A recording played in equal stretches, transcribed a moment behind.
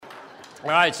All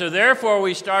right, so therefore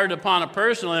we started upon a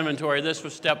personal inventory. This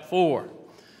was step 4.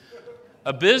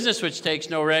 A business which takes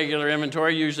no regular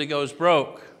inventory usually goes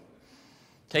broke.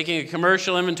 Taking a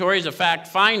commercial inventory is a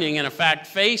fact-finding and a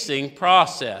fact-facing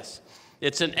process.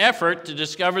 It's an effort to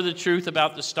discover the truth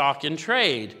about the stock in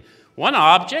trade. One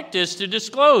object is to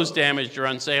disclose damaged or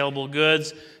unsaleable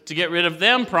goods, to get rid of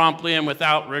them promptly and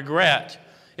without regret.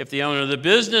 If the owner of the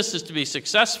business is to be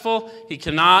successful, he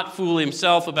cannot fool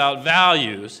himself about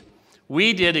values.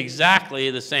 We did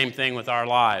exactly the same thing with our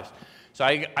lives. So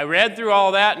I read through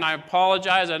all that, and I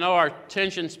apologize. I know our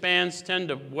attention spans tend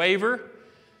to waver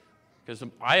because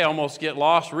I almost get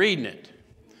lost reading it.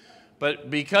 But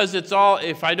because it's all,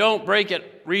 if I don't read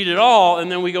it all,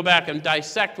 and then we go back and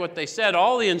dissect what they said,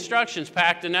 all the instructions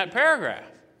packed in that paragraph.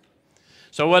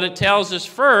 So what it tells us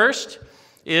first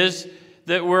is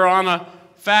that we're on a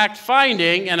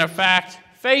fact-finding and a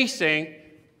fact-facing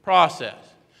process.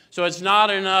 So it's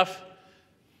not enough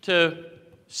to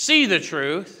see the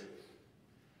truth.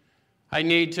 I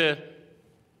need to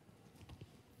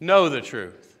know the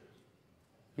truth.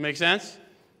 Make sense?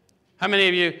 How many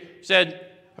of you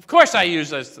said, of course I use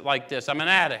this like this, I'm an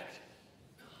addict?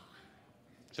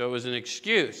 So it was an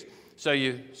excuse. So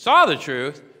you saw the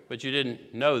truth, but you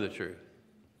didn't know the truth.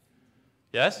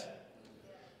 Yes?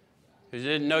 Because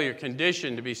you didn't know your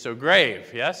condition to be so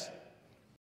grave, yes?